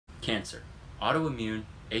Cancer, autoimmune,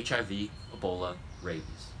 HIV, Ebola,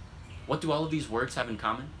 rabies. What do all of these words have in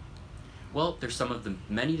common? Well, they're some of the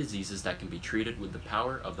many diseases that can be treated with the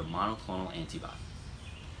power of the monoclonal antibody.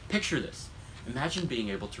 Picture this. Imagine being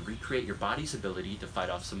able to recreate your body's ability to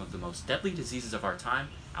fight off some of the most deadly diseases of our time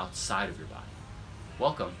outside of your body.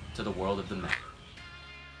 Welcome to the world of the meta.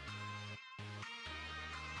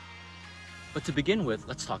 But to begin with,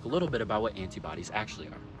 let's talk a little bit about what antibodies actually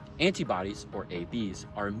are. Antibodies, or ABs,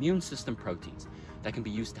 are immune system proteins that can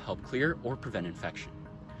be used to help clear or prevent infection.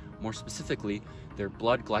 More specifically, they're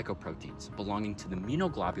blood glycoproteins belonging to the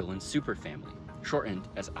immunoglobulin superfamily, shortened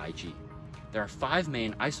as Ig. There are 5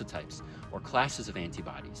 main isotypes, or classes of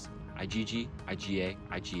antibodies: IgG, IgA,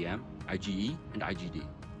 IgM, IgE, and IgD.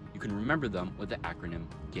 You can remember them with the acronym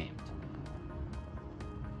GAMP.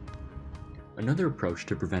 Another approach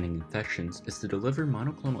to preventing infections is to deliver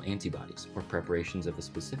monoclonal antibodies, or preparations of a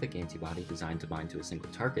specific antibody designed to bind to a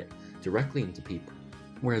single target, directly into people.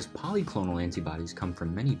 Whereas polyclonal antibodies come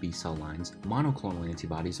from many B-cell lines, monoclonal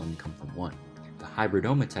antibodies only come from one. The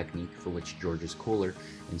hybridoma technique, for which Georges Kohler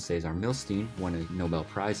and Cesar Milstein won a Nobel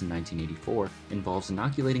Prize in 1984, involves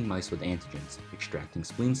inoculating mice with antigens, extracting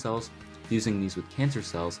spleen cells, fusing these with cancer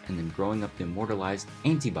cells, and then growing up the immortalized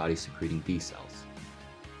antibody-secreting B cells.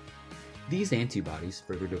 These antibodies,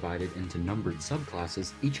 further divided into numbered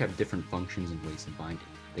subclasses, each have different functions and ways of binding.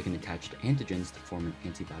 They can attach to antigens to form an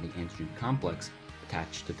antibody-antigen complex,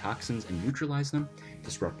 attach to toxins and neutralize them,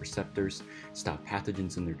 disrupt receptors, stop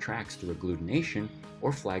pathogens in their tracks through agglutination,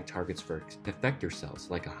 or flag targets for effector cells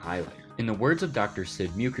like a highlighter. In the words of Dr.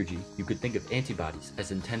 Sid Mukherjee, you could think of antibodies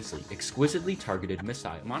as intensely, exquisitely targeted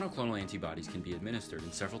missiles. Monoclonal antibodies can be administered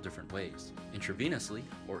in several different ways: intravenously,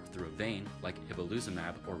 or through a vein, like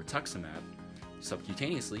ibaluzumab or rituximab;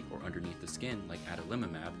 subcutaneously, or underneath the skin, like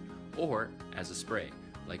adalimumab; or as a spray,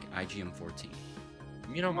 like IgM14.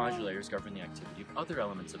 Immunomodulators govern the activity of other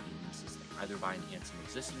elements of the immune system, either by enhancing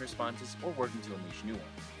existing responses or working to unleash new ones.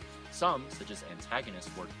 Some, such as antagonists,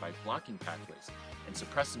 work by blocking pathways and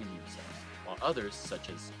suppressing immune cells, while others, such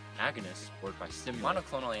as agonists, work by stimulating.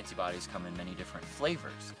 Monoclonal antibodies come in many different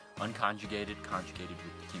flavors: unconjugated, conjugated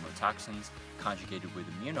with chemotoxins, conjugated with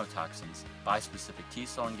immunotoxins, bispecific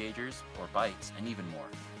T-cell engagers, or BiTEs, and even more.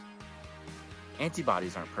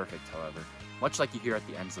 Antibodies aren't perfect, however. Much like you hear at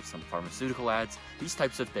the ends of some pharmaceutical ads, these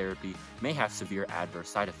types of therapy may have severe adverse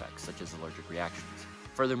side effects, such as allergic reactions.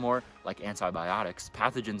 Furthermore, like antibiotics,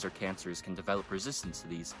 pathogens or cancers can develop resistance to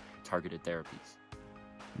these targeted therapies.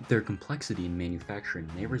 Their complexity in manufacturing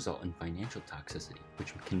may result in financial toxicity,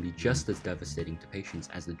 which can be just as devastating to patients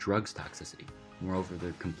as the drug's toxicity. Moreover,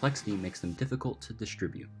 their complexity makes them difficult to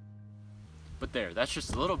distribute. But that's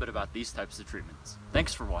just a little bit about these types of treatments.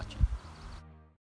 Thanks for watching.